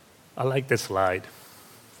I like this slide.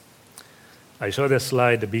 I showed this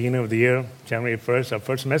slide at the beginning of the year, January 1st, our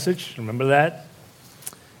first message. Remember that?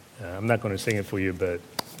 I'm not going to sing it for you, but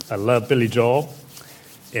I love Billy Joel.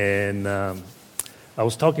 And I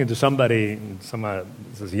was talking to somebody,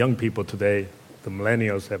 these young people today. The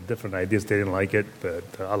millennials have different ideas. They didn't like it, but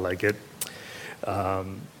I like it.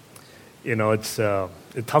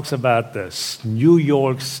 It talks about the New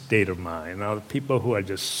York state of mind. Now, the people who are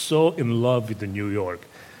just so in love with the New York.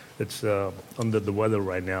 It's under the weather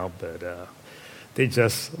right now, but they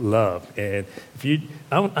just love. And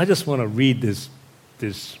I just want to read the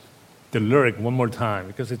lyric one more time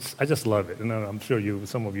because I just love it. And I'm sure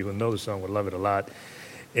some of you who know the song would love it a lot.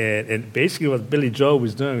 And basically, what Billy Joel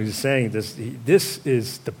was doing was saying this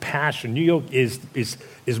is the passion. New York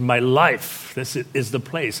is my life. This is the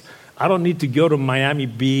place. I don't need to go to Miami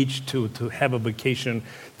Beach to have a vacation.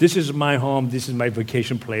 This is my home. This is my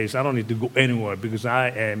vacation place. I don't need to go anywhere because I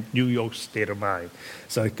am New York state of mind.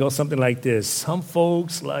 So it goes something like this. Some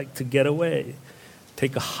folks like to get away,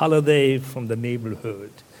 take a holiday from the neighborhood,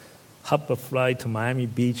 hop a flight to Miami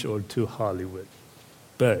Beach or to Hollywood.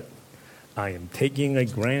 But I am taking a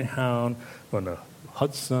Greyhound on the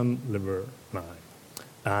Hudson River line.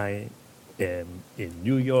 I am in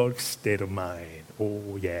New York state of mind.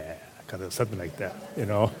 Oh, yeah. Kind of something like that,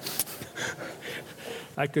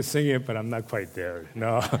 I could sing it, but I'm not quite there.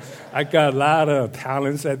 No, I got a lot of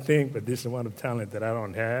talents, I think, but this is one of the talent that I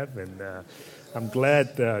don't have. And I'm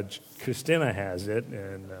glad Christina has it,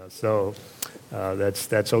 and so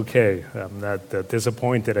that's okay. I'm not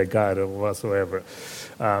disappointed I got it whatsoever.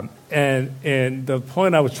 And the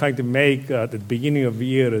point I was trying to make at the beginning of the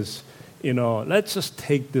year is, let's just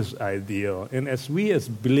take this idea, and as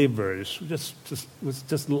believers,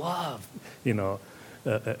 just love,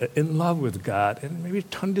 in love with God, and maybe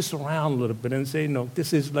turn this around a little bit and say,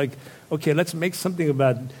 this is like, okay, let's make something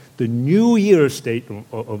about the New Year state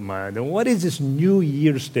of mind. And what is this New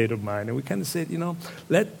Year state of mind? And we kind of said,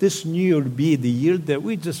 let this New Year be the year that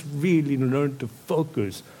we just really learn to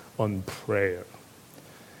focus on prayer.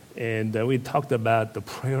 And we talked about the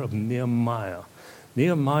prayer of Nehemiah.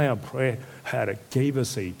 Nehemiah gave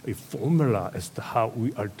us a formula as to how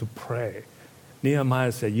we are to pray.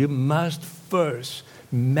 Nehemiah said, you must first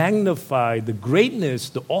magnify the greatness,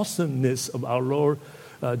 the awesomeness of our Lord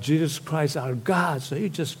Jesus Christ, our God. So he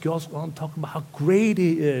just goes on talking about how great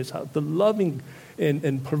he is, how the loving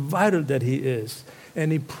and provider that he is.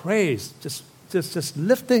 And he prays, just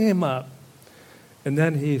lifting him up. And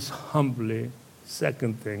then he's humbly,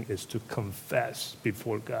 second thing is to confess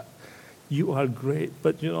before God. You are great,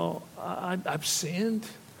 but I've sinned.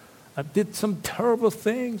 I did some terrible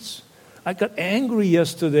things. I got angry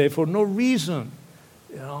yesterday for no reason,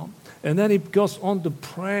 And then he goes on to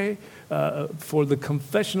pray for the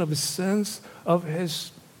confession of his sins of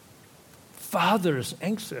his father's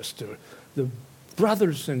ancestor, the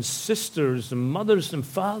brothers and sisters, and mothers and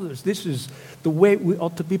fathers. This is the way we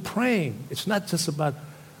ought to be praying. It's not just about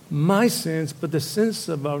my sins, but the sins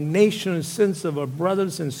of our nation, sins of our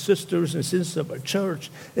brothers and sisters, and sins of our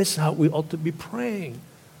church. That's how we ought to be praying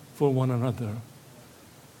for one another.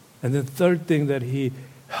 And the third thing that he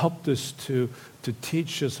helped us to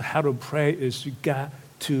teach us how to pray is you got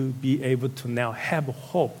to be able to now have a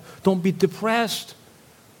hope. Don't be depressed.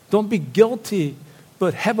 Don't be guilty,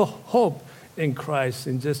 but have a hope in Christ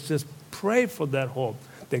and just pray for that hope,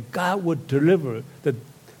 that God would deliver that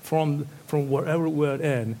from wherever we're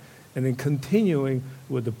in, and then continuing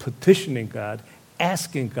with the petitioning God,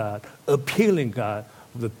 asking God, appealing God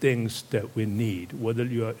of the things that we need. Whether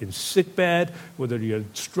you're in sick bed, whether you're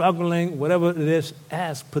struggling, whatever it is,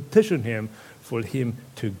 petition him for him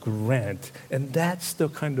to grant. And that's the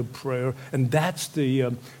kind of prayer, and that's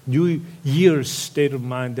the New Year's state of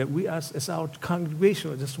mind that we as our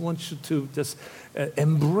congregation, I just want you to just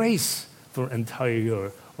embrace for entire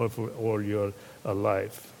year or for all your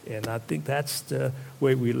life. And I think that's the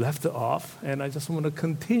way we left it off. And I just want to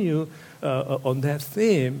continue on that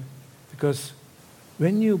theme, because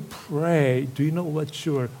when you pray, do you know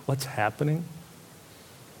what's happening?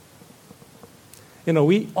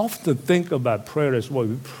 We often think about prayer as well.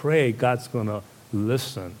 We pray, God's going to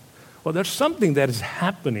listen. Well, there's something that is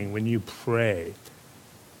happening when you pray.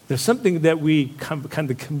 There's something that we kind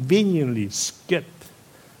of conveniently skip.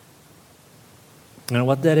 And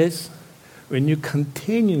what that is? When you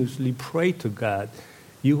continuously pray to God,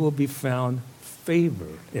 you will be found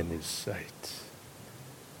favored in his sight.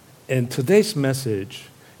 And today's message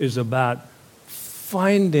is about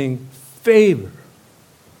finding favor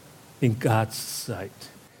in God's sight.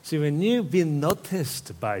 See, when you've been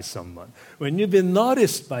noticed by someone, when you've been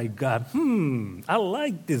noticed by God, I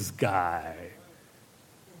like this guy.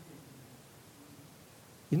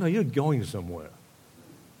 you're going somewhere.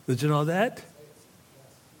 Did you know that?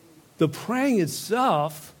 The praying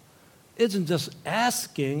itself isn't just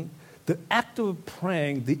asking. The act of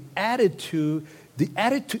praying, the attitude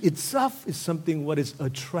itself is something what is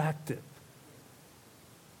attractive.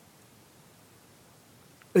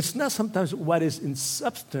 It's not sometimes what is in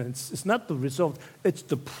substance. It's not the result. It's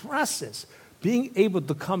the process. Being able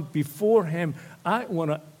to come before Him, I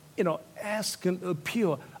want to, ask and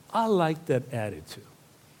appeal. I like that attitude.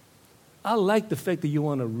 I like the fact that you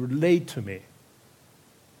want to relate to me.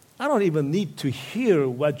 I don't even need to hear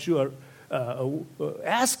what you are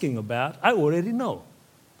asking about. I already know.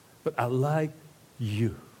 But I like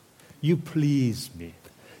you. You please me.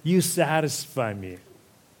 You satisfy me.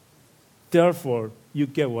 Therefore, you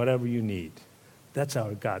get whatever you need. That's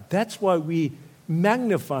our God. That's why we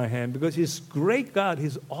magnify Him, because He's great God.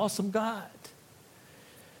 He's awesome God.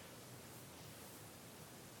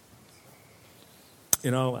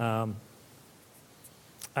 I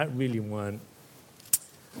really want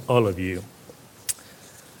all of you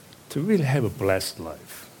to really have a blessed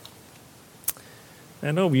life.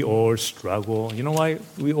 I know we all struggle. You know why?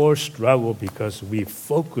 We all struggle because we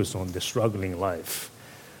focus on the struggling life.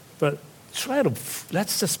 But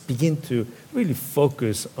let's just begin to really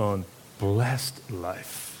focus on blessed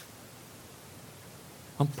life.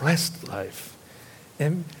 On blessed life.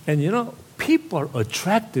 And people are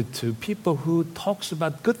attracted to people who talks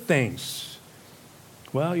about good things.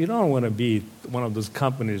 Well, you don't want to be one of those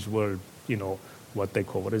companies where, what they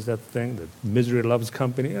call, what is that thing? The misery loves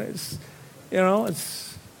company. It's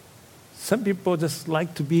some people just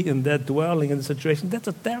like to be in that dwelling in the situation. That's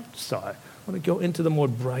a dark side. I want to go into the more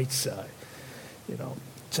bright side.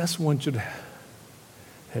 Just want you to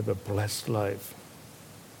have a blessed life.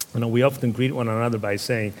 We often greet one another by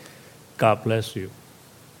saying, God bless you.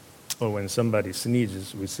 Or when somebody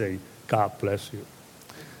sneezes, we say, God bless you.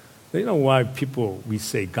 You know why we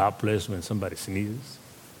say God bless when somebody sneezes?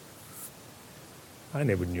 I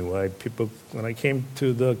never knew why when I came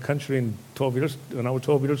to the country when I was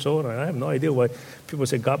 12 years old, I have no idea why people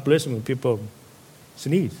say God bless when people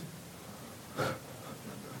sneeze.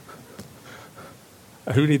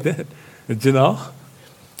 I really did. Did you know?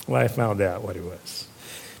 Well, I found out what it was.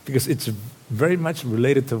 Because it's very much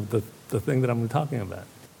related to the thing that I'm talking about.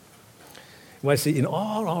 Well, see, in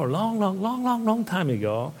all our long time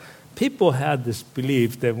ago, people had this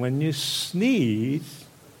belief that when you sneeze,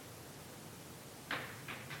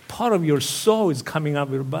 part of your soul is coming out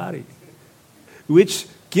of your body, which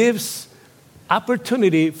gives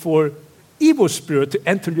opportunity for evil spirit to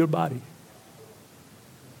enter your body.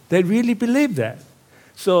 They really believe that.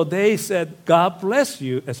 So they said, God bless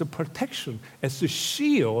you as a protection, as a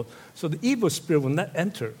shield, so the evil spirit will not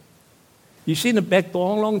enter. You see, back a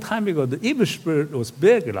long time ago, the evil spirit was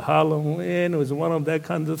big. Halloween was one of that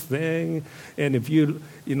kind of thing. And if you've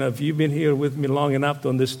been here with me long enough to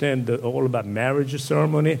understand all about marriage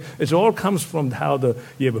ceremony, it all comes from how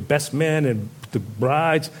you have a best man and the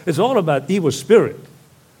brides. It's all about evil spirit.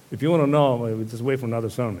 If you want to know, just wait for another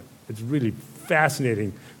sermon. It's really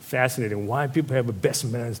fascinating why people have a best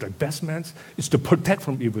man. It's like best man. It's to protect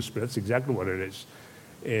from evil spirit. That's exactly what it is.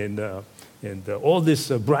 And all these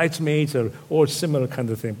bridesmaids are all similar kind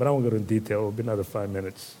of thing, but I won't go into detail. It'll be another 5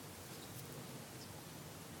 minutes.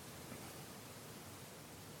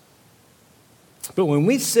 But when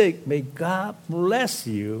we say, may God bless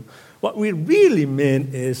you, what we really mean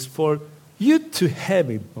is for you to have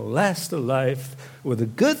a blessed life with the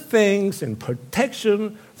good things and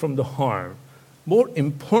protection from the harm. More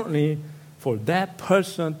importantly, for that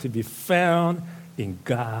person to be found in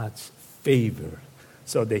God's favor,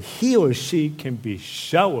 so that he or she can be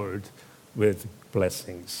showered with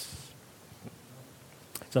blessings.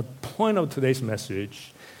 So the point of today's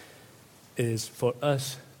message is for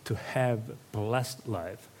us to have a blessed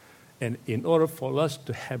life. And in order for us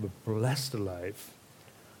to have a blessed life,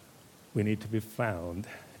 we need to be found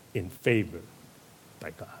in favor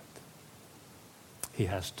by God. He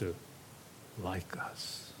has to like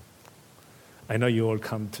us. I know you all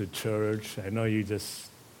come to church. I know you just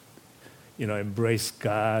embrace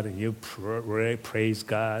God and you praise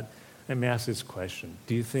God. Let me ask this question.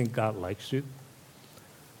 Do you think God likes you?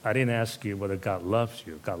 I didn't ask you whether God loves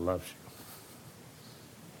you. God loves you.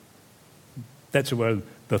 That's where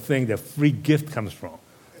the thing, the free gift comes from.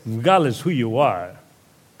 Regardless who you are,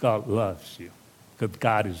 God loves you because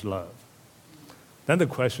God is love. Then the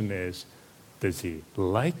question is, does He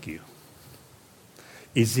like you?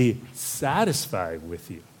 Is He satisfied with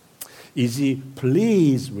you? Is He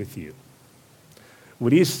pleased with you?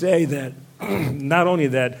 Would He say that not only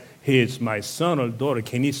that He is my son or daughter,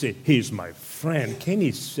 can He say He is my friend? Can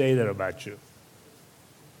He say that about you?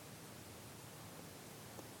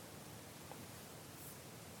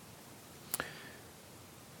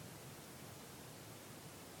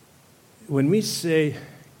 when we say,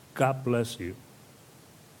 God bless you,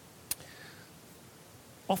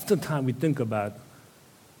 oftentimes we think about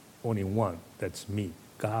only one, that's me.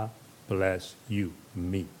 God bless you,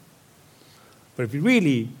 me. But if you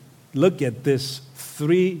really look at this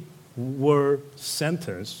 3-word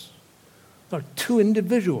sentence, there are two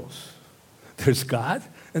individuals. There's God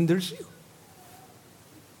and there's you.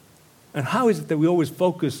 And how is it that we always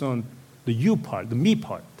focus on the you part, the me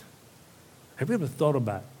part? Have you ever thought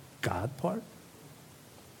about God part?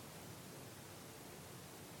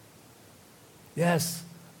 Yes,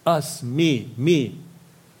 us, me.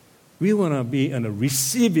 We want to be on the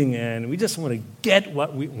receiving end. We just want to get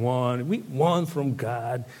what we want. We want from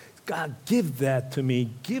God. God, give that to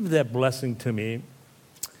me. Give that blessing to me.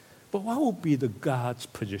 But what will be the God's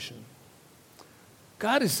position?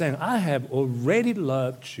 God is saying, I have already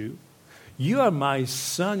loved you. You are my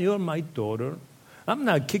son. You are my daughter. I'm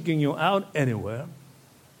not kicking you out anywhere.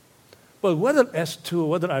 But whether as to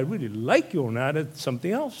whether I really like you or not, it's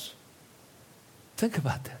something else. Think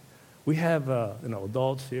about that. We have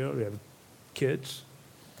adults here. We have kids.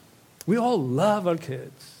 We all love our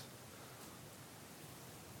kids.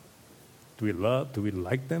 Do we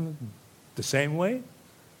like them the same way?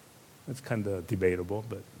 That's kind of debatable,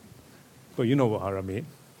 but you know what I mean.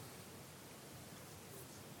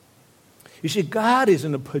 You see, God is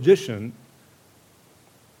in a position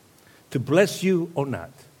to bless you or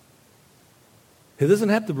not. He doesn't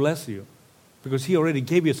have to bless you because He already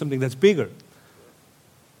gave you something that's bigger.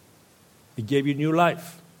 He gave you new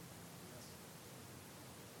life.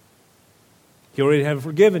 He already has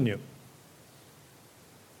forgiven you.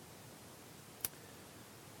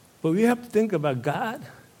 But we have to think about God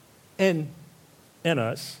and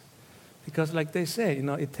us because like they say,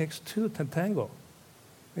 it takes two to tango.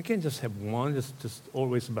 We can't just have one, just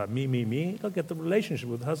always about me. Look at the relationship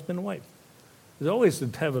with husband and wife. There's always to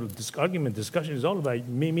have a discussion is all about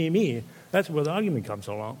me. That's where the argument comes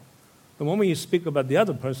along. The moment you speak about the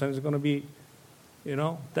other person, it's going to be,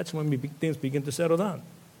 that's when things begin to settle down.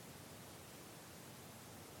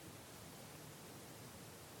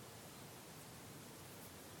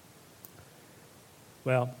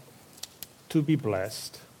 Well, to be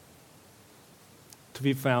blessed, to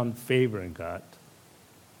be found favor in God,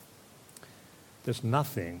 there's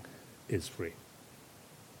nothing is free.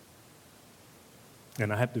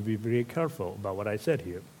 And I have to be very careful about what I said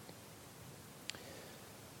here.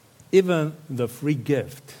 Even the free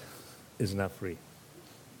gift is not free.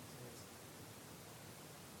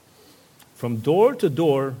 From door to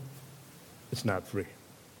door, it's not free.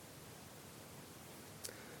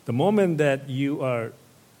 The moment that you are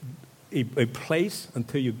a place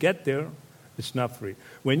until you get there, it's not free.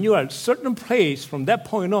 When you are at a certain place, from that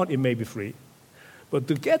point on, it may be free. But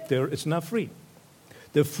to get there, it's not free.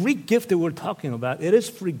 The free gift that we're talking about, it is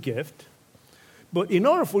free gift. But in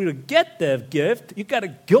order for you to get that gift, you got to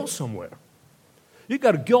go somewhere. You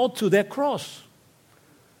got to go to that cross.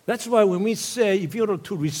 That's why when we say, if you're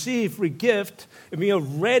to receive free gift, if you're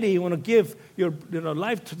ready, you want to give your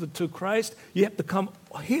life to Christ, you have to come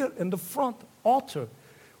here in the front altar.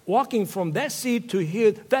 Walking from that seat to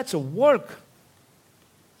here, that's a work.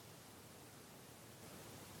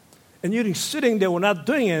 And you're sitting there, we're not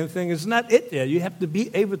doing anything, it's not it yet. You have to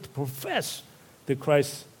be able to profess that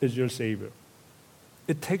Christ is your Savior.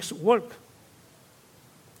 It takes work.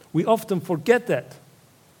 We often forget that.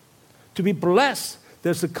 To be blessed,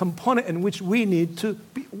 there's a component in which we need to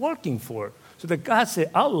be working for. So that God says,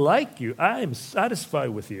 I like you. I am satisfied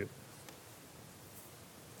with you.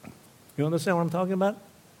 You understand what I'm talking about?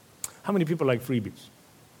 How many people like freebies?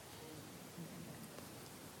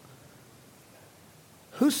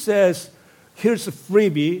 Who says, here's a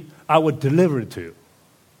freebie, I will deliver it to you?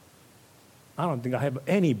 I don't think I have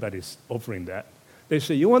anybody offering that. They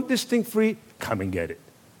say, you want this thing free? Come and get it.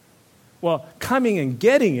 Well, coming and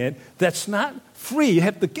getting it, that's not free. You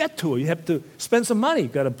have to get to it. You have to spend some money.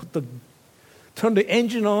 You've got to turn the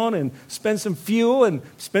engine on and spend some fuel and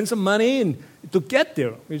spend some money and to get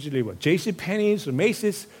there. Usually what, JCPenney's or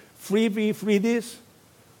Macy's, freebie, free this.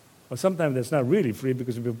 Well, sometimes that's not really free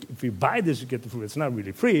because if you buy this, you get the free. It's not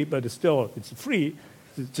really free, but it's free.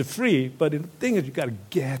 It's free, but the thing is you got to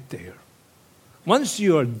get there. Once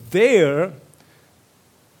you are there,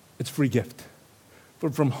 it's free gift.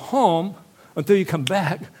 But from home until you come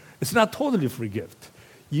back, it's not totally free gift.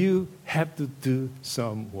 You have to do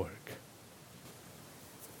some work.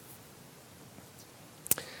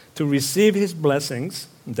 To receive His blessings,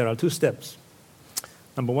 there are two steps.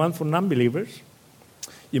 Number one, for non-believers,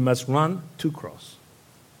 you must run to cross.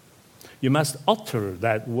 You must utter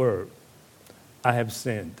that word, I have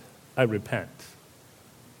sinned, I repent,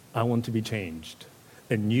 I want to be changed.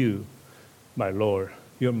 And you my Lord,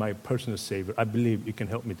 you're my personal Savior. I believe you can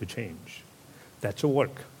help me to change. That's a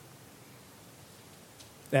work.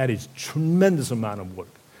 That is tremendous amount of work.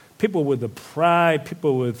 People with the pride,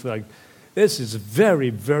 people with this is a very,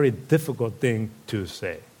 very difficult thing to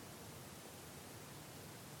say.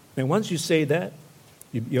 And once you say that,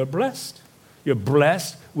 you're blessed. You're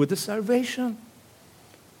blessed with the salvation,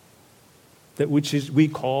 that which is we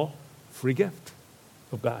call free gift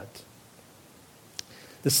of God.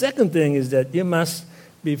 The second thing is that you must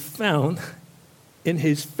be found in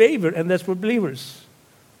His favor, and that's for believers.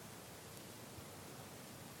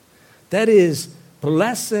 That is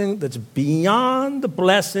blessing that's beyond the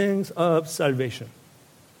blessings of salvation.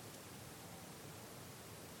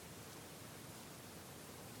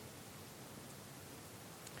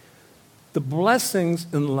 The blessings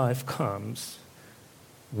in life comes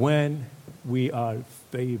when we are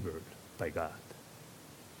favored by God.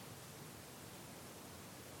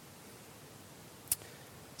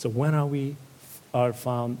 So when are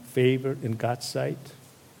found favored in God's sight?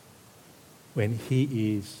 When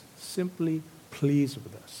He is simply pleased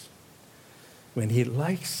with us. When He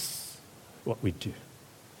likes what we do.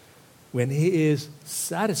 When He is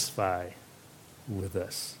satisfied with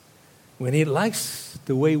us. When He likes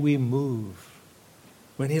the way we move.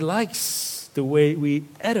 When He likes the way we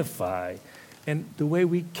edify and the way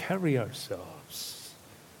we carry ourselves.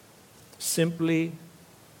 Simply,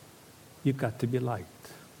 you've got to be liked.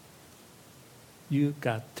 You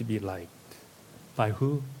got to be liked. By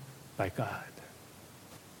who? By God.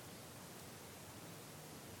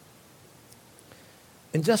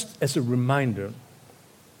 And just as a reminder,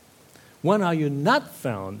 when are you not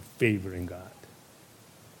found favoring God?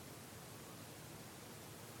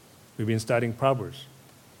 We've been studying Proverbs,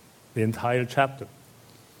 the entire chapter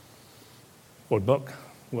or book.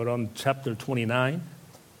 We're on chapter 29.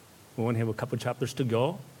 We only have a couple chapters to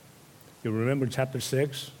go. You remember chapter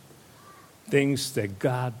 6? Things that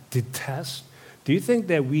God detests. Do you think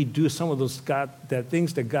that we do some of those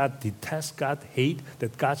things that God detests, God hates,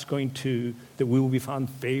 that we will be found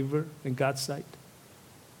favor in God's sight?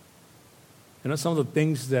 You know, some of the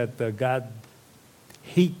things that God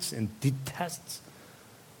hates and detests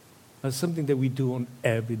are something that we do on an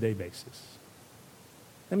everyday basis.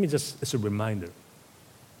 Let me just, as a reminder.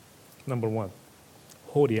 Number one,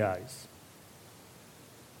 haughty eyes.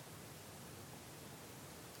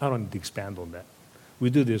 I don't need to expand on that. We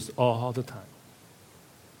do this all the time.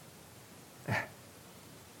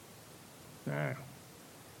 I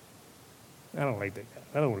don't like that guy.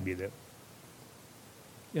 I don't want to be there.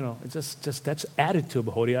 You know, it's just that's attitude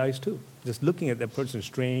of haughty eyes too. Just looking at that person's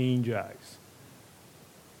strange eyes.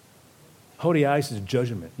 Haughty eyes is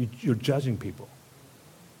judgment. You're judging people.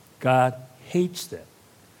 God hates that.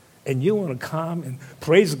 And you want to come and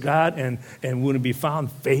praise God and want to be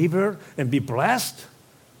found favor and be blessed?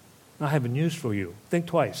 I have a news for you. Think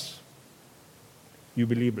twice. You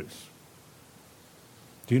believers.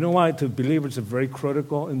 Do you know why the believers are very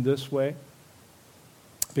critical in this way?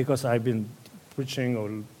 Because I've been preaching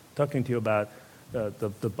or talking to you about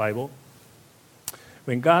the Bible.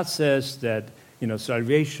 When God says that,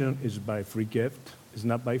 salvation is by free gift, is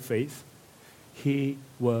not by faith, He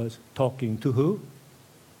was talking to who?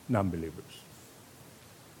 Non-believers.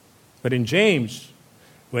 But in James,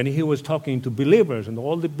 when he was talking to believers and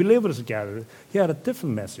all the believers gathered, he had a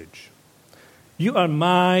different message. You are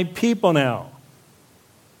my people now.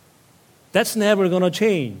 That's never going to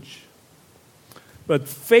change. But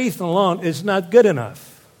faith alone is not good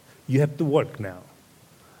enough. You have to work now.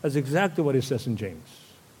 That's exactly what it says in James.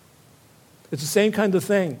 It's the same kind of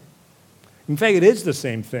thing. In fact, it is the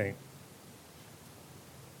same thing.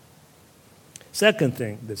 Second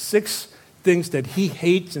thing, the 6 things that he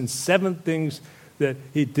hates and 7 things that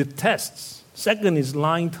he detests. Second is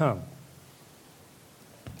lying tongue.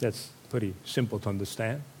 That's pretty simple to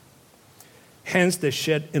understand. Hands that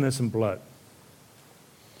shed innocent blood.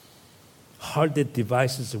 Heart that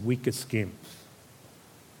devises wicked schemes.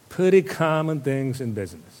 Pretty common things in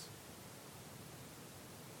business.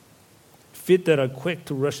 Feet that are quick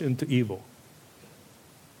to rush into evil.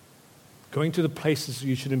 Going to the places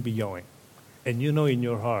you shouldn't be going. And you know in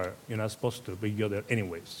your heart you're not supposed to, but you go there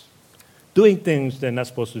anyways. Doing things they're not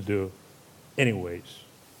supposed to do anyways.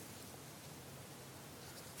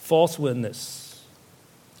 False witness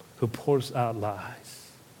who pours out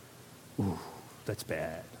lies. Ooh, that's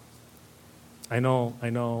bad. I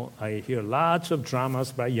know, I hear lots of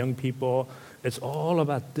dramas by young people. It's all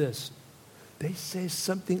about this. They say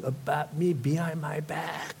something about me behind my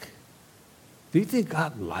back. Do you think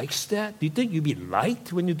God likes that? Do you think you'll be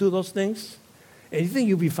liked when you do those things? And you think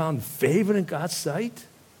you'll be found favor in God's sight?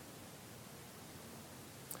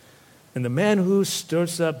 and the man who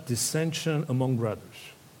stirs up dissension among brothers.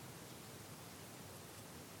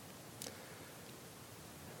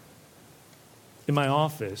 In my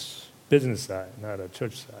office, business side, not a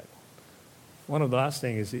church side, one of the last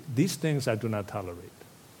things is these things I do not tolerate.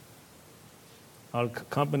 Our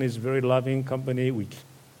company is a very loving company. We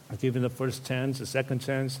give them the first chance, the second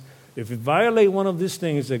chance. If we violate one of these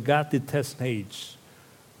things that God detests and hates,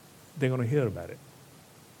 they're going to hear about it.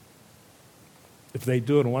 If they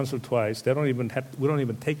do it once or twice, we don't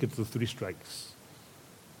even take it to 3 strikes.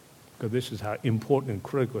 Because this is how important and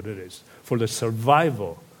critical it is for the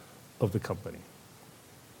survival of the company,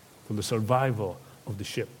 for the survival of the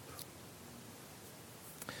ship.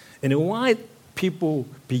 And why people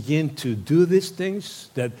begin to do these things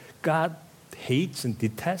that God hates and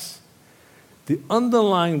detests, the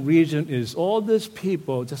underlying reason is all these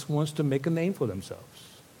people just wants to make a name for themselves.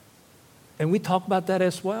 And we talk about that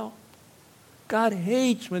as well. God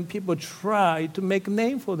hates when people try to make a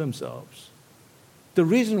name for themselves. The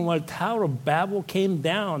reason why the Tower of Babel came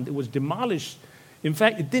down, it was demolished. In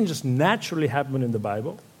fact, it didn't just naturally happen in the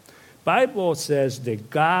Bible. Bible says that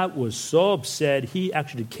God was so upset, he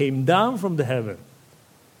actually came down from the heaven.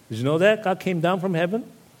 Did you know that? God came down from heaven?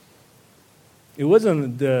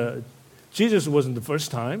 Jesus wasn't the first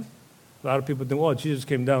time. A lot of people think, oh, Jesus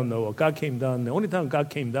came down. No, God came down. The only time God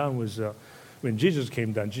came down was when Jesus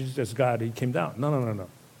came down. Jesus as God, he came down. No.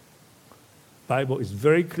 Bible is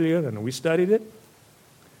very clear, and we studied it.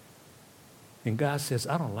 And God says,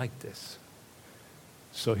 I don't like this.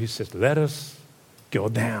 So he says, let us go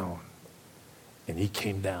down. And he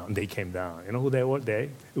came down. They came down. You know who they were? It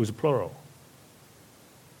was a plural.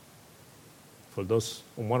 For those,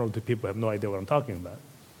 one or two people have no idea what I'm talking about.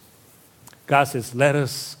 God says, let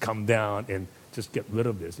us come down and just get rid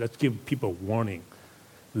of this. Let's give people warning.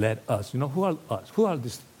 Let us. You know, who are us? Who are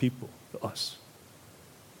these people? Us.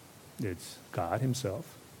 It's God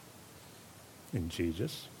himself and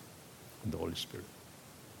Jesus and the Holy Spirit.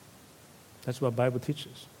 That's what the Bible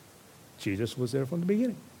teaches. Jesus was there from the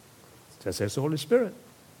beginning. Just as the Holy Spirit.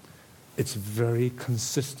 It's very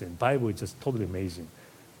consistent. Bible is just totally amazing.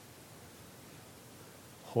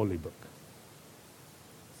 Holy book.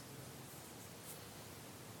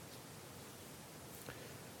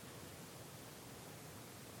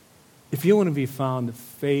 If you want to be found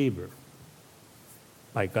favored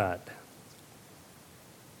by God,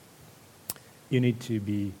 you need to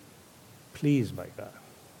be pleased by God.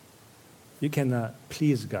 You cannot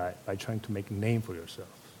please God by trying to make a name for yourself.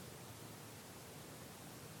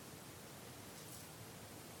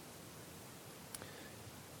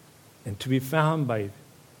 And to be found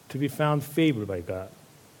favored by God,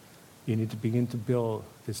 you need to begin to build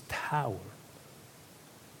this tower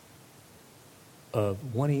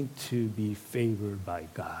of wanting to be favored by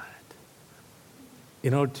God.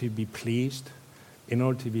 In order to be pleased, in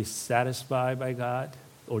order to be satisfied by God,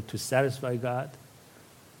 or to satisfy God,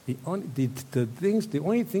 the only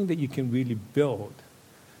thing that you can really build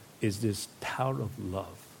is this tower of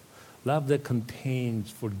love. Love that contains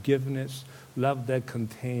forgiveness, love that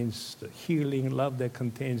contains the healing, love that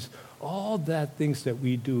contains all that things that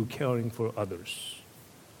we do caring for others.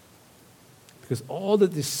 Because all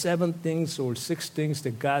of the 7 things or 6 things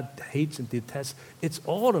that God hates and detests, it's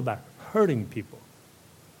all about hurting people.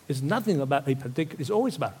 It's nothing about a particular, it's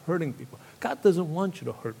always about hurting people. God doesn't want you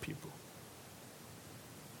to hurt people.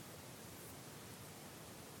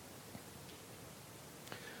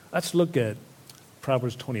 Let's look at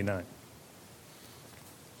Proverbs 29.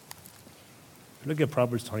 Look at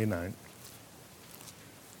Proverbs 29.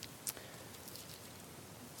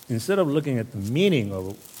 Instead of looking at the meaning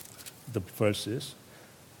of the verses,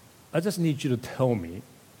 I just need you to tell me,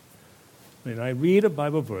 when I read a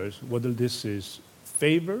Bible verse, whether this is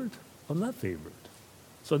favored or not favored.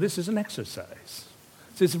 So this is an exercise.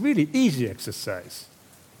 So it's a really easy exercise,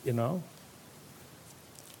 you know.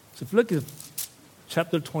 So if you look at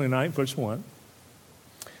chapter 29, verse 1,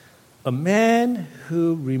 a man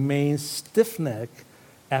who remains stiff-necked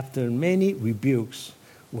after many rebukes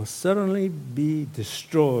will certainly be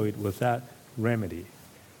destroyed without remedy.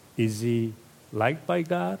 Is he liked by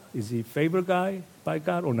God? Is he favored guy by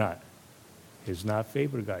God or not? He's not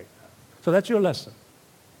favored guy. So that's your lesson.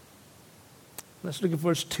 Let's look at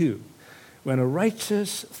verse 2. When a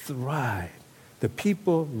righteous thrive, the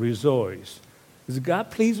people rejoice. Is God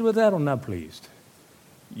pleased with that or not pleased?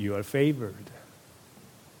 You are favored.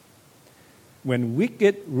 When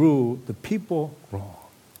wicked rule, the people wrong.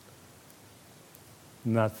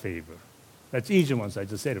 Not favored. That's easy ones. I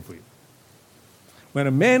just said it for you. When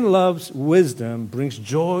a man loves wisdom, brings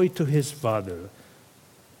joy to his father.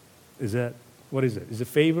 What is it? Is it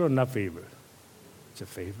favor or not favor? It's a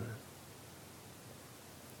favor.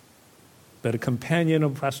 But a companion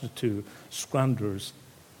of prostitute squanders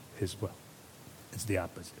his wealth. It's the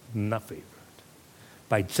opposite, not favored.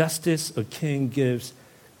 By justice, a king gives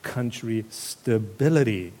country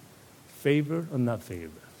stability. Favored or not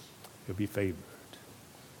favored? He'll be favored.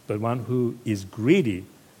 But one who is greedy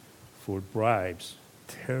for bribes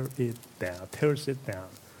tears it down.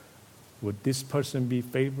 Would this person be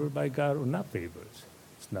favored by God or not favored?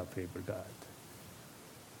 It's not favored God.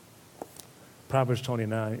 Proverbs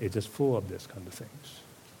 29 is just full of this kind of things.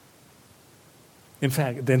 In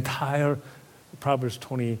fact, the entire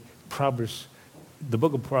the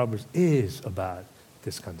book of Proverbs is about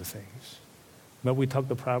this kind of things. When we talk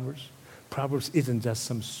to Proverbs, Proverbs isn't just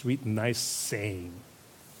some sweet, nice saying.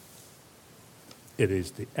 It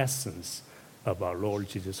is the essence of our Lord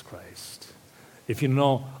Jesus Christ. If you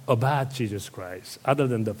know about Jesus Christ, other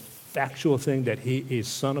than the factual thing that he is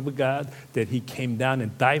Son of God, that he came down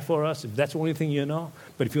and died for us, if that's the only thing you know,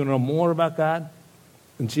 but if you know more about God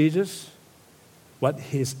and Jesus, what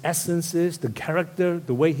his essence is, the character,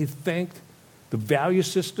 the way he thinks, the value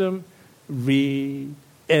system, read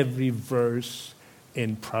every verse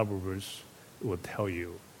in Proverbs will tell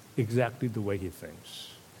you exactly the way he thinks.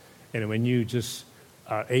 And when you just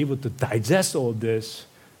are able to digest all this,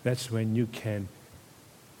 that's when you can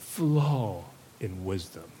flow in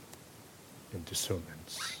wisdom and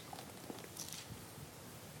discernment.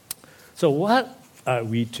 So what are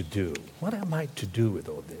we to do? What am I to do with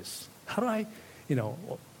all this? How do I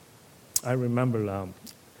remember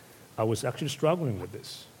I was actually struggling with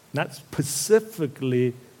this. Not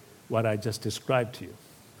specifically what I just described to you.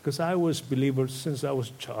 Because I was a believer since I was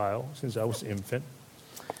a child, since I was an infant.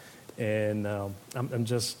 And I'm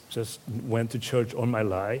just went to church all my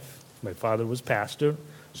life. My father was pastor,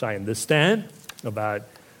 so I understand about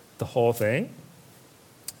the whole thing.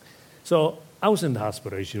 So I was in the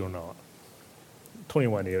hospital, as you know,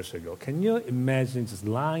 21 years ago. Can you imagine just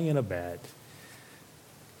lying in a bed,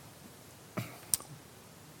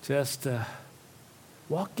 just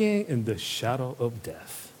walking in the shadow of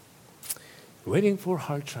death, waiting for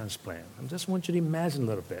heart transplant? I just want you to imagine a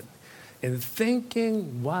little bit. And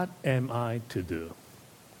thinking, what am I to do?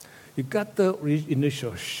 You got the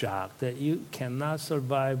initial shock that you cannot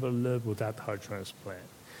survive or live without heart transplant.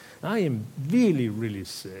 I am really, really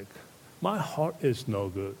sick. My heart is no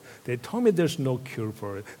good. They told me there's no cure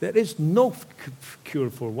for it. There is no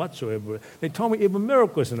cure for it whatsoever. They told me even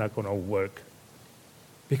miracles are not going to work.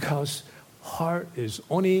 Because heart is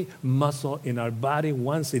only muscle in our body.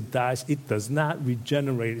 Once it dies, it does not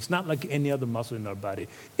regenerate. It's not like any other muscle in our body.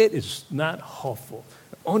 It is not hopeful.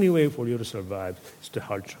 The only way for you to survive is the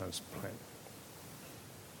heart transplant.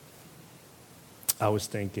 I was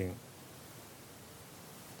thinking,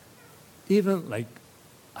 even like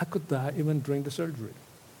I could die even during the surgery.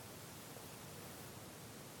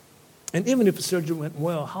 And even if the surgery went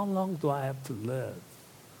well, how long do I have to live?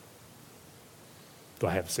 Do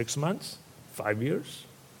I have 6 months? 5 years?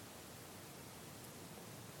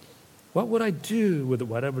 What would I do with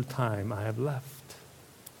whatever time I have left?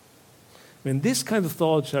 When these kind of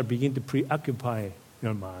thoughts are beginning to preoccupy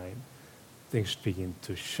your mind, things begin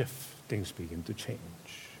to shift, things begin to change.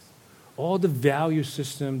 All the value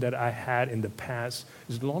system that I had in the past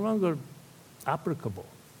is no longer applicable.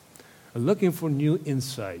 I'm looking for new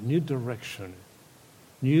insight, new direction,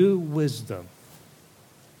 new wisdom.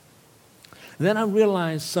 Then I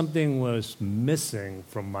realized something was missing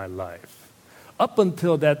from my life. Up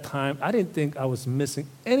until that time, I didn't think I was missing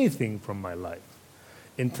anything from my life.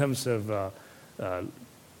 In terms of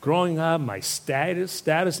growing up, my status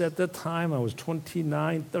at that time, I was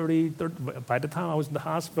 29, 30. By the time I was in the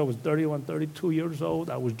hospital, I was 31, 32 years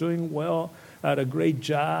old. I was doing well. I had a great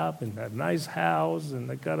job and had a nice house,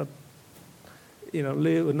 and I got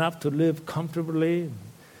live enough to live comfortably.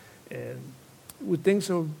 And with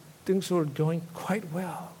things were going quite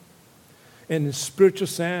well. And in spiritual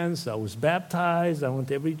sense, I was baptized. I went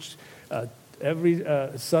to every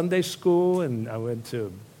Sunday school, and I went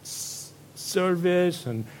to service,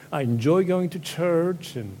 and I enjoyed going to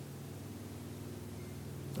church, and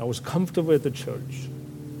I was comfortable at the church.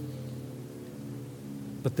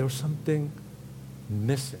 But there was something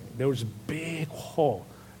missing. There was a big hole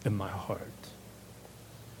in my heart.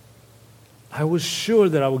 I was sure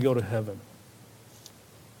that I would go to heaven.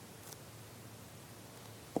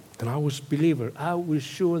 And I was a believer. I was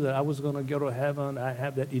sure that I was going to go to heaven. I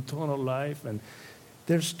have that eternal life. And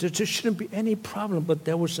there just shouldn't be any problem. But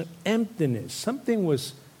there was an emptiness. Something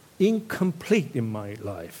was incomplete in my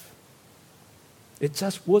life. It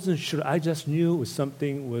just wasn't sure. I just knew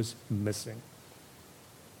something was missing.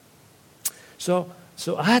 So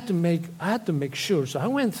I had to make sure. So I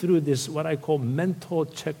went through this, what I call mental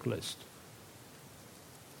checklist.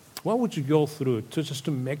 What would you go through just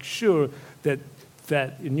to make sure that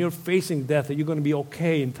in your facing death, that you're going to be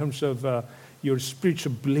okay in terms of your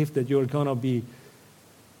spiritual belief that you're going to be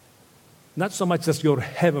not so much just go to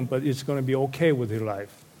heaven, but it's going to be okay with your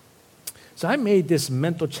life. So I made this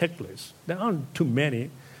mental checklist. There aren't too many.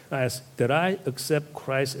 As that I accept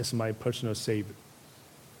Christ as my personal Savior.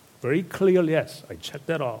 Very clear, yes, I checked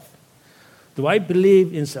that off. Do I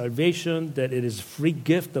believe in salvation, that it is a free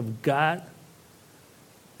gift of God,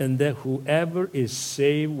 and that whoever is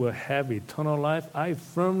saved will have eternal life? I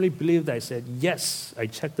firmly believe that. I said, yes, I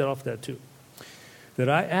checked that off there too. Did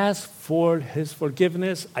I ask for His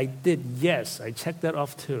forgiveness? I did, yes, I checked that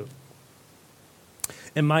off too.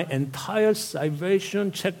 And my entire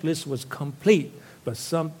salvation checklist was complete, but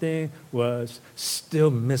something was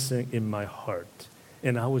still missing in my heart,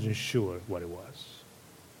 and I wasn't sure what it was.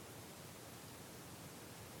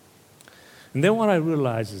 And then what I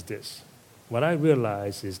realized is this. What I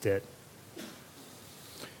realized is that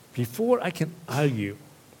before I can argue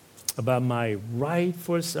about my right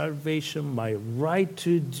for salvation, my right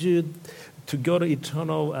to go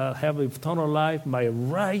to have eternal life, my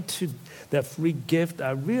right to that free gift,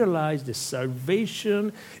 I realized that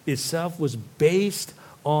salvation itself was based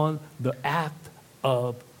on the act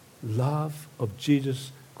of love of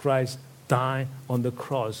Jesus Christ dying on the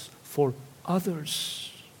cross for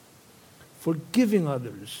others, forgiving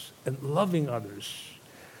others and loving others.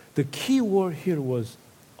 The key word here was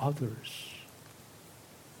others.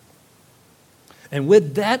 And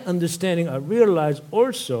with that understanding, I realized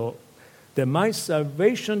also that my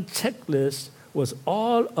salvation checklist was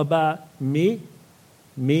all about me,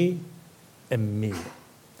 and me.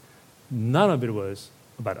 None of it was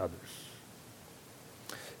about others.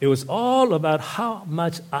 It was all about how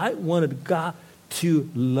much I wanted God to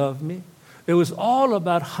love me. It was all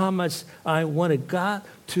about how much I wanted God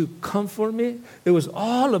to comfort me. It was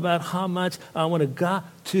all about how much I wanted God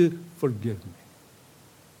to forgive me.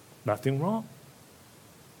 Nothing wrong.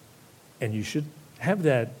 And you should have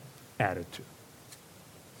that attitude.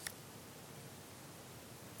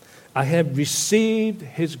 I have received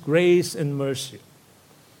His grace and mercy.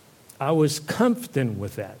 I was confident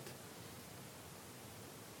with that.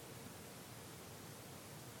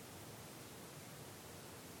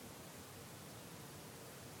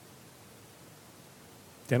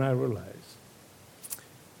 Then I realized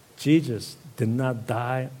Jesus did not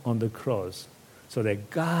die on the cross so that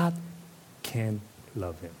God can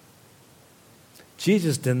love him.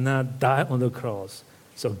 Jesus did not die on the cross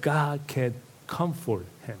so God can comfort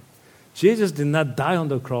him. Jesus did not die on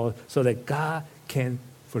the cross so that God can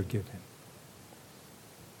forgive him.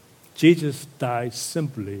 Jesus died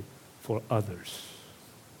simply for others.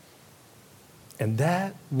 And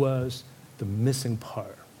that was the missing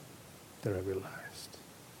part that I realized.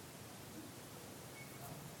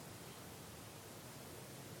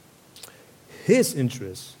 His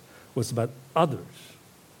interest was about others.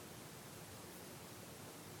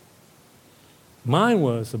 Mine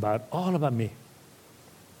was all about me.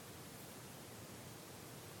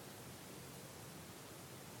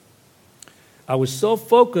 I was so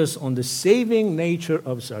focused on the saving nature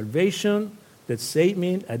of salvation that saved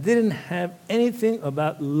me. I didn't have anything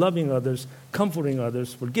about loving others, comforting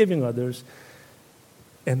others, forgiving others,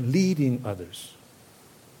 and leading others.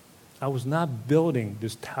 I was not building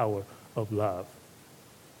this tower of love.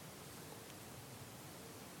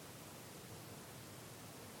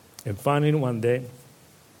 And finally, one day,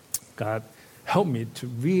 God helped me to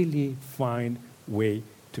really find a way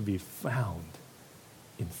to be found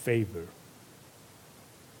in favor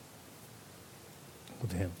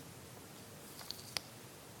with Him.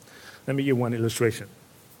 Let me give one illustration.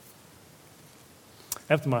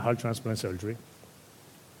 After my heart transplant surgery,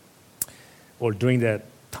 or during that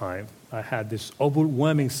time, I had this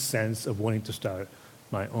overwhelming sense of wanting to start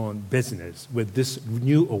my own business with this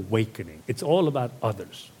new awakening. It's all about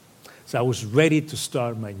others. So I was ready to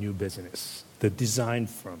start my new business, the design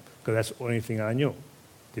firm, because that's the only thing I knew,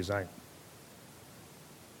 design.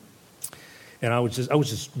 And I was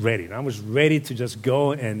just ready. And I was ready to just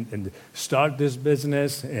go and start this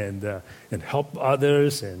business and help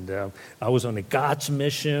others. And I was on a God's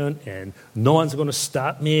mission, and no one's going to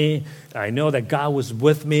stop me. I know that God was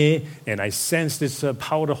with me, and I sensed this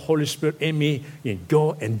power of the Holy Spirit in me. And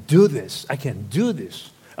go and do this. I can do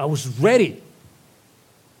this. I was ready.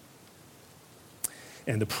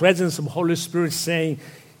 And the presence of the Holy Spirit saying,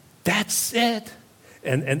 that's it.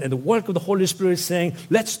 And the work of the Holy Spirit saying,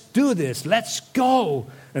 let's do this, let's go.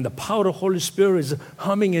 And the power of the Holy Spirit is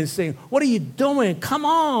humming and saying, what are you doing? Come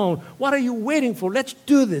on. What are you waiting for? Let's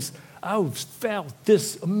do this. I felt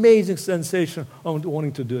this amazing sensation of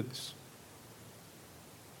wanting to do this.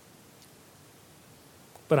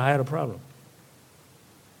 But I had a problem.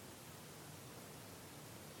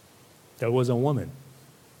 There was a woman.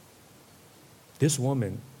 This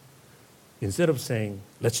woman, instead of saying,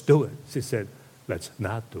 let's do it, she said, let's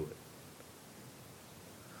not do it.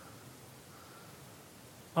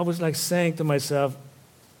 I was like saying to myself,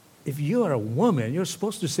 if you are a woman, you're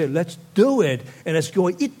supposed to say, let's do it, and let's go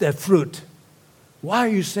eat that fruit. Why are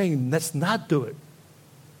you saying, let's not do it?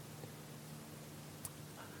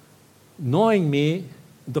 Knowing me,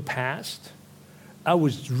 the past, I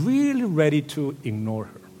was really ready to ignore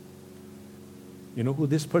her. You know who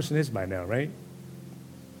this person is by now, right?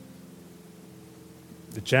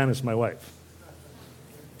 Janice, my wife.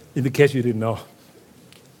 In the case you didn't know.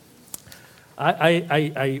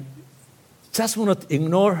 I just want to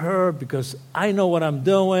ignore her because I know what I'm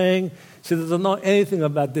doing. She doesn't know anything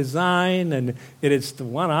about design, and it is the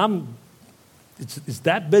one it's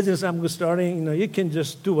that business I'm starting. You know, you can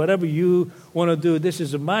just do whatever you want to do. This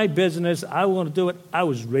is my business. I want to do it. I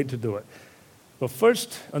was ready to do it. But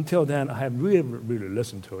first, until then, I have really, really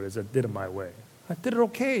listened to it as I did it my way. I did it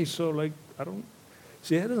okay, so like,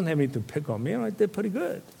 she doesn't have anything to pick on me, and I did pretty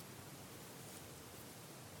good.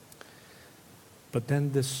 But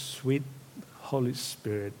then the sweet Holy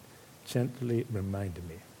Spirit gently reminded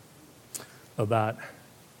me about,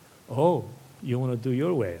 oh, you want to do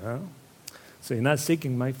your way, huh? So you're not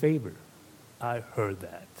seeking my favor. I heard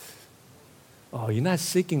that. Oh, you're not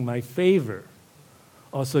seeking my favor.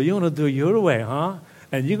 Oh, so you want to do your way, huh?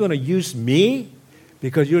 And you're going to use me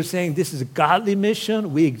because you're saying this is a godly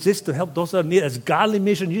mission. We exist to help those that need as godly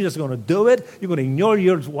mission. You're just going to do it. You're going to ignore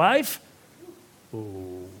your wife.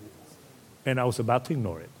 Oh. And I was about to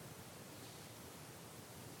ignore it.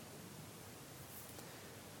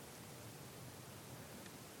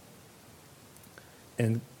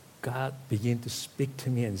 And God began to speak to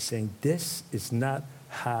me and saying, this is not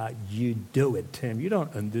how you do it, Tim. You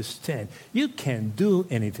don't understand. You can't do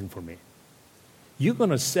anything for me. You're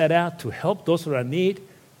going to set out to help those that are in need.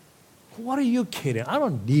 What are you kidding? I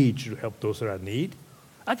don't need you to help those that are in need.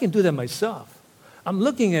 I can do that myself. I'm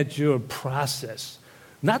looking at your process,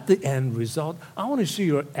 not the end result. I want to see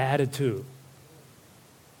your attitude.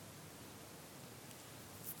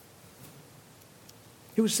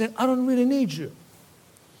 He was saying, I don't really need you.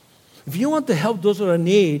 If you want to help those that are in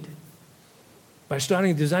need by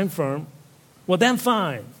starting a design firm, well, then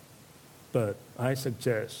fine. But I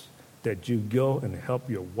suggest that you go and help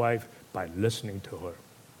your wife by listening to her.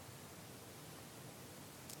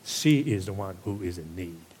 She is the one who is in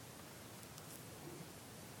need.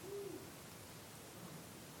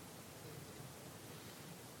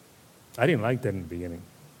 I didn't like that in the beginning.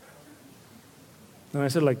 And I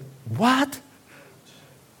said, like, what?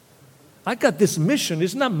 I got this mission.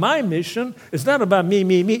 It's not my mission. It's not about me.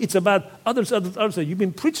 It's about others that you've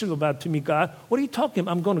been preaching about to me, God. What are you talking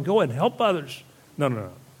about? I'm going to go and help others.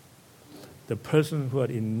 No. The person who are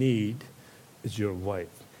in need is your wife.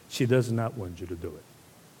 She does not want you to do it.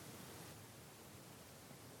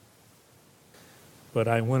 But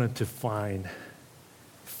I wanted to find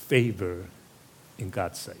favor in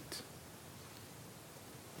God's sight.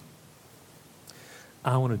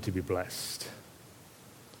 I wanted to be blessed.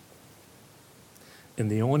 And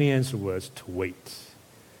the only answer was to wait.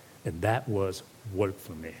 And that was work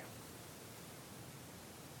for me.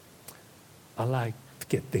 I like to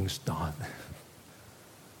get things done.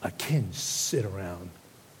 I can't sit around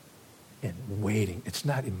and waiting. It's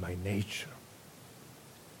not in my nature.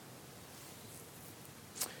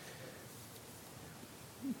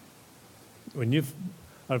 When you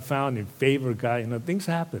are found in favor of God, things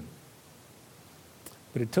happen.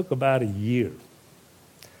 But it took about a year.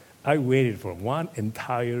 I waited for 1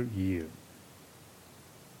 entire year.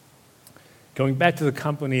 Going back to the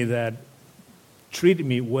company that treated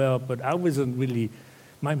me well, but I wasn't really,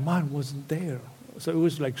 my mind wasn't there. So it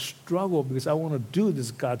was like struggle because I want to do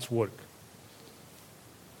this God's work.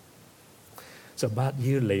 So about a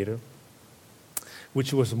year later,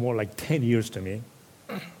 which was more like 10 years to me,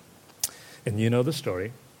 and you know the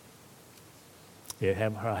story. I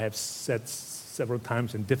have said several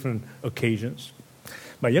times in different occasions.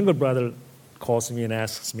 My younger brother calls me and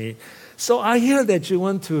asks me, so I hear that you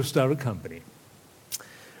want to start a company.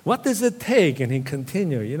 What does it take? And he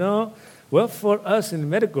continued, well, for us in the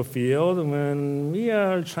medical field, when we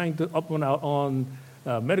are trying to open our own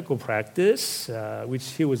medical practice,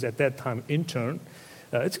 which he was at that time intern,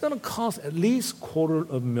 it's going to cost at least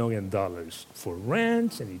 $250,000 for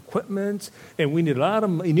rent and equipment, and we need a lot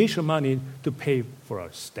of initial money to pay for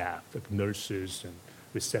our staff, like nurses and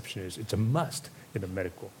receptionists. It's a must in the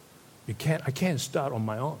medical. I can't start on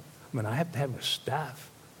my own. I have to have a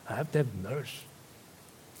staff. I have to have a nurse.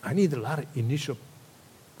 I need a lot of initial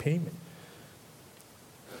payment.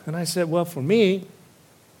 And I said, well, for me,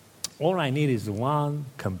 all I need is one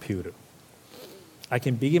computer. I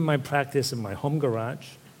can begin my practice in my home garage.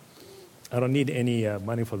 I don't need any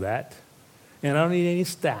money for that. And I don't need any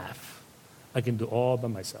staff. I can do all by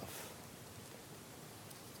myself.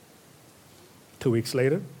 2 weeks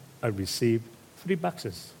later, I received 3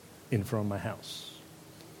 boxes in front of my house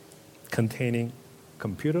containing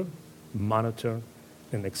computer, monitor,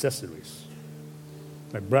 and accessories.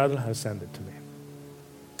 My brother has sent it to me.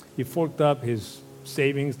 He forked up his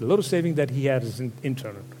savings, the little savings that he had as an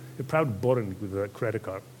intern. He probably bought it with a credit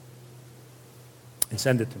card and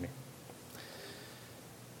sent it to me.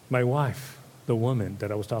 My wife, the woman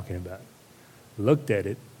that I was talking about, looked at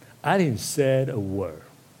it. I didn't say a word.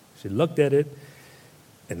 She looked at it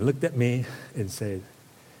and looked at me and said,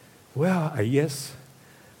 well, I guess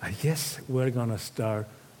we're going to start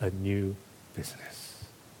a new business.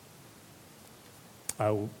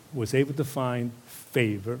 I was able to find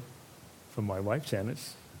favor from my wife,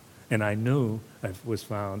 Janice, and I knew I was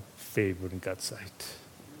found favor in God's sight.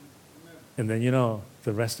 And then,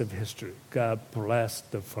 the rest of history. God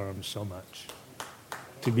blessed the firm so much.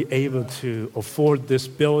 To be able to afford this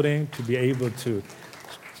building, to be able to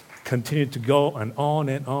continue to go and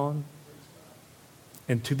on,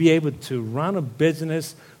 and to be able to run a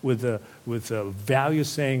business with a value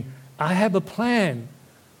saying, I have a plan,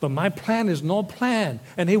 but my plan is no plan,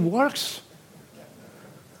 and it works.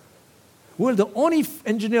 We're the only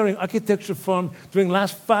engineering architecture firm during the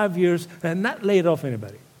last 5 years that not laid off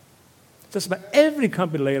anybody. Just about every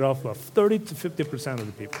company laid off 30 to 50% of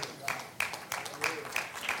the people.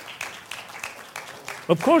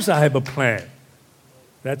 Of course I have a plan.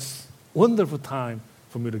 That's a wonderful time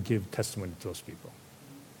for me to give testimony to those people.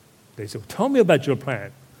 They say, tell me about your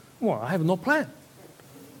plan. Well, I have no plan.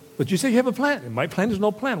 But you say you have a plan. And my plan is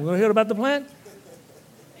no plan. We're going to hear about the plan?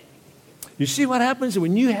 You see what happens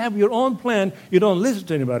when you have your own plan, you don't listen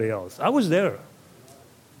to anybody else. I was there.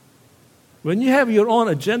 When you have your own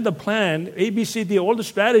agenda plan, A, B, C, D, all the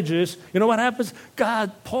strategies, you know what happens?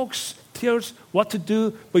 God pokes, tells what to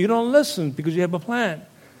do, but you don't listen because you have a plan.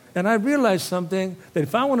 And I realized something, that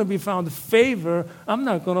if I want to be found favor, I'm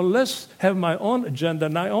not going to have my own agenda,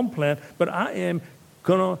 my own plan, but I am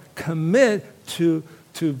going to commit to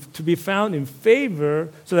be found in favor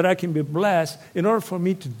so that I can be blessed. In order for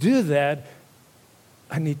me to do that,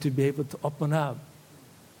 I need to be able to open up,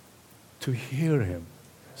 to hear Him.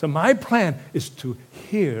 So my plan is to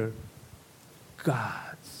hear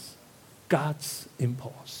God's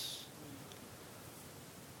impulse.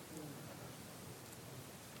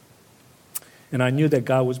 And I knew that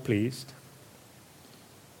God was pleased.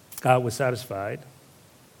 God was satisfied.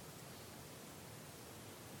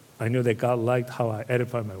 I knew that God liked how I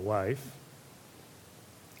edified my wife.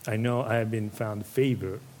 I know I have been found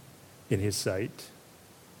favor in His sight.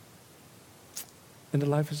 And the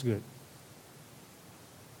life is good.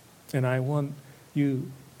 And I want you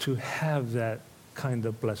to have that kind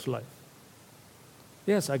of blessed life.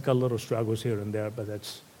 Yes, I got little struggles here and there, but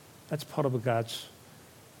that's part of God's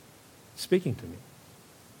speaking to me.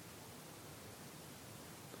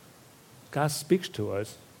 God speaks to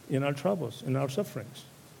us in our troubles, in our sufferings.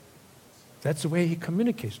 That's the way He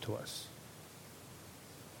communicates to us.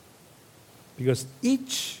 Because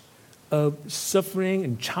each of suffering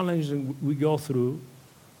and challenges we go through,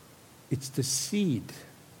 it's the seed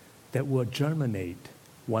that will germinate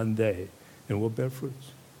one day and will bear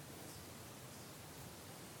fruits.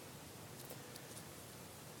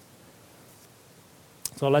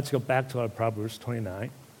 So let's go back to our Proverbs 29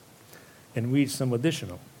 and read some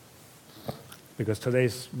additional. Because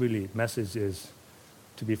today's really message is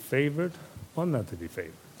to be favored or not to be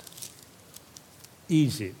favored.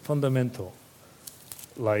 Easy, fundamental,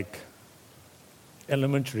 like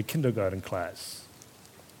elementary kindergarten class.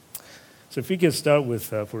 So if we can start with,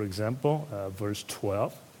 for example, verse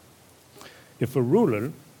 12. If a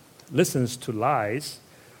ruler listens to lies,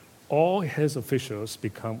 all his officials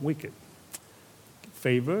become wicked.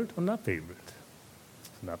 Favored or not favored?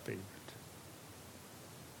 Not favored.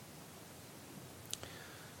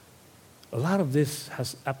 A lot of this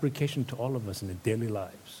has application to all of us in the daily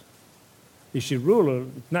lives. You see, ruler,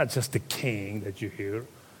 not just the king that you hear.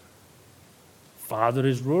 Father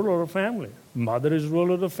is ruler of the family. Mother is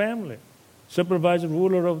ruler of the family. Supervisor,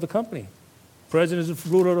 ruler of the company. President is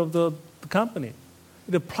ruler of the company.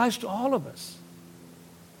 It applies to all of us.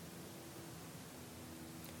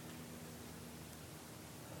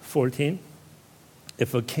 "14,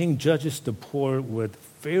 if a king judges the poor with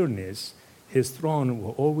fairness, his throne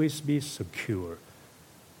will always be secure."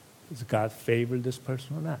 Does God favor this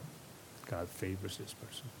person or not? God favors this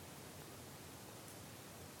person.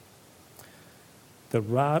 The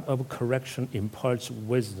rod of correction imparts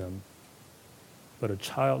wisdom, but a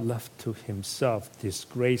child left to himself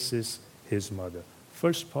disgraces his mother.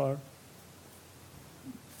 First part,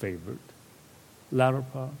 favored. Latter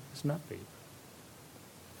part is not favored.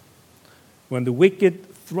 When the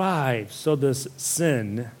wicked thrive, so does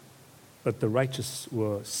sin, but the righteous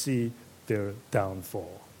will see their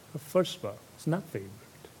downfall. The first part is not favored.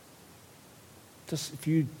 If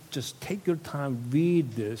you just take your time,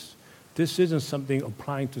 read this. This isn't something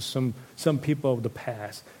applying to some people of the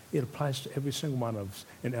past. It applies to every single one of us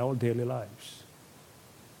in our daily lives.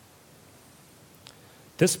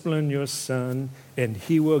 Discipline your son, and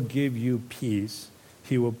he will give you peace.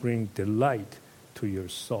 He will bring delight to your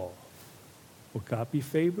soul. Will God be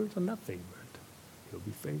favored or not favored? He'll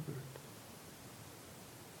be favored.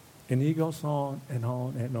 And he goes on and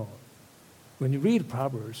on and on. When you read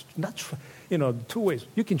Proverbs, two ways.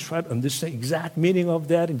 You can try to understand the exact meaning of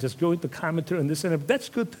that and just go into commentary and understand it. That's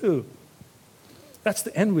good too. That's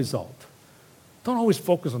the end result. Don't always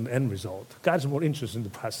focus on the end result. God's more interested in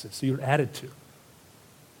the process, your attitude.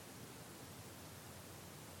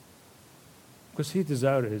 Because his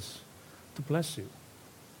desire is to bless you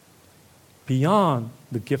beyond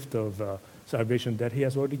the gift of salvation that he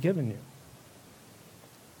has already given you.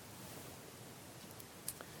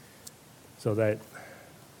 So that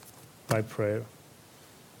my prayer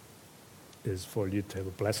is for you to have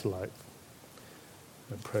a blessed life.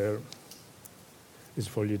 My prayer is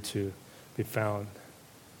for you to be found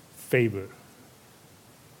favored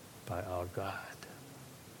by our God.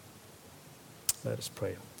 Let us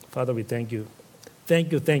pray. Father, we thank you.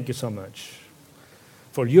 Thank you so much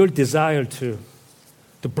for your desire to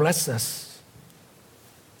bless us.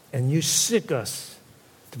 And you seek us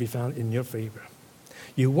to be found in your favor.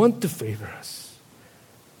 You want to favor us.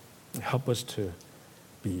 Help us to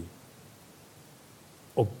be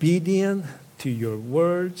obedient to your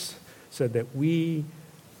words so that we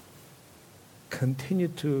continue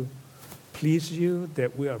to please you,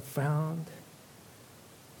 that we are found,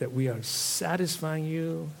 that we are satisfying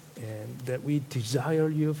you, and that we desire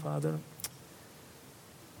you, Father.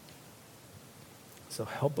 So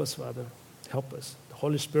help us, Father. Help us. The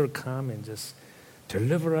Holy Spirit come and just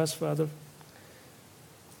deliver us, Father,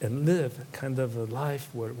 and live kind of a life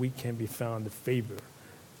where we can be found in favor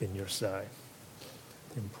in your sight.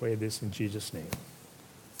 And pray this in Jesus' name.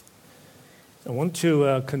 I want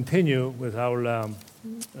to continue with our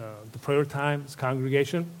the prayer time as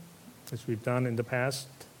congregation, as we've done in the past,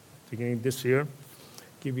 beginning this year.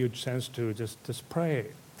 Give you a chance to just pray.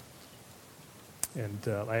 And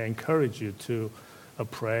I encourage you to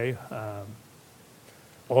pray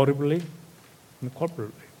audibly and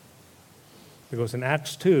corporately. Because in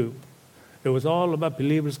Acts 2, it was all about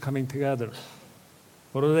believers coming together.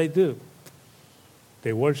 What do?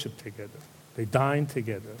 They worship together. They dine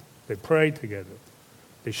together. They pray together.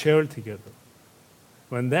 They share together.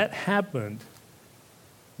 When that happened,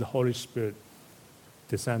 the Holy Spirit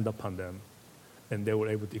descended upon them, and they were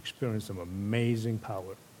able to experience some amazing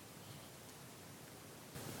power.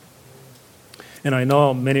 And I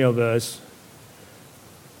know many of us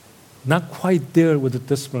not quite there with the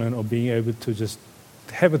discipline of being able to just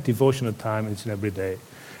have a devotional time each and every day.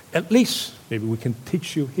 At least maybe we can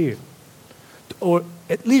teach you here. Or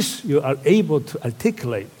at least you are able to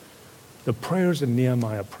articulate the prayers that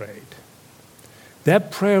Nehemiah prayed. That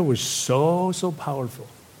prayer was so powerful.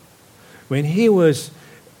 When he was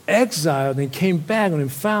exiled and came back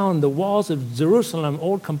and found the walls of Jerusalem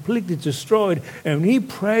all completely destroyed, and he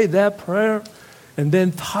prayed that prayer, and the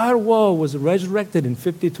entire wall was resurrected in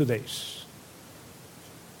 52 days.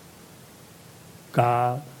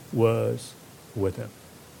 God was with him.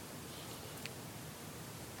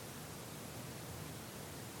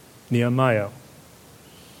 Nehemiah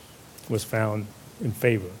was found in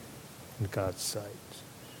favor in God's sight.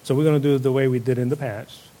 So we're going to do it the way we did in the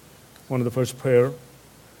past. One of the first prayer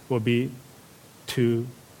will be to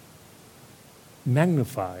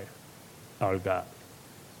magnify our God.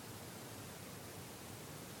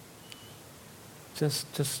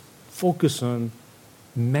 Just focus on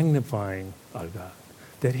magnifying our God.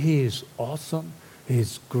 That he is awesome, he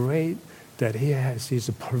is great, that he's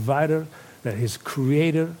a provider, that he's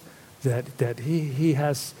creator, that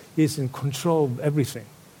he's in control of everything.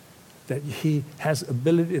 That he has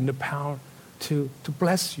ability and the power to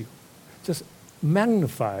bless you. Just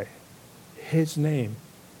magnify his name,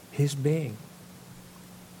 his being.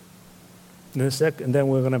 And then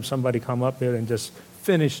we're going to have somebody come up here and just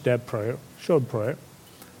finish that prayer, short prayer.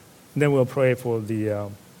 And then we'll pray for the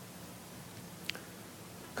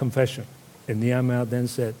confession. And Nehemiah then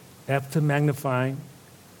said, after magnifying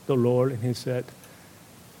the Lord, and he said,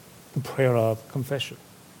 the prayer of confession.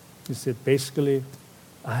 He said, basically,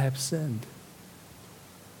 I have sinned.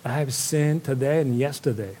 I have sinned today and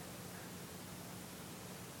yesterday.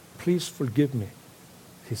 Please forgive me,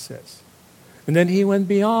 he says. And then he went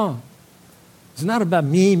beyond. It's not about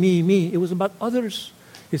me, me, me. It was about others.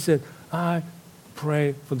 He said, I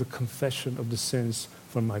pray for the confession of the sins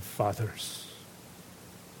from my fathers,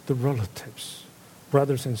 the relatives,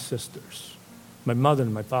 brothers and sisters, my mother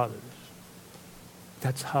and my fathers.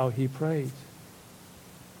 That's how he prayed.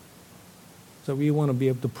 So we want to be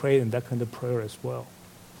able to pray in that kind of prayer as well.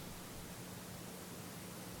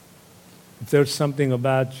 If there's something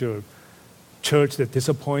about your church that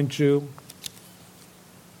disappoints you,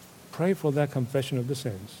 pray for that confession of the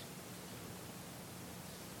sins.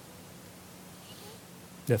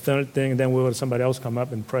 The third thing, then we'll let somebody else come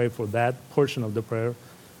up and pray for that portion of the prayer.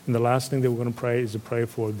 And the last thing that we're going to pray is to pray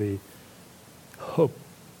for the hope.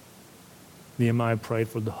 Nehemiah prayed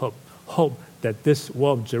for the hope. Hope that this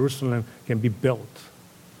wall of Jerusalem can be built.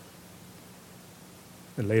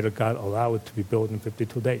 And later God allowed it to be built in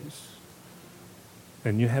 52 days.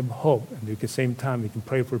 And you have hope, and at the same time you can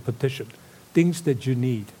pray for a petition. Things that you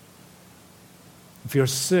need. If you're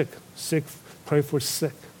sick, pray for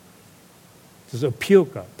sick. Just appeal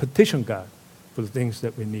God, petition God for the things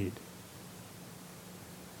that we need.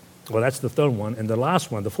 Well, that's the third one. And the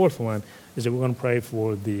last one, the fourth one, is that we're going to pray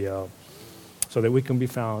for so that we can be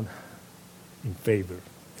found in favor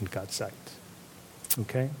in God's sight.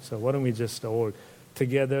 Okay? So why don't we just all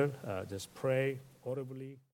together just pray audibly.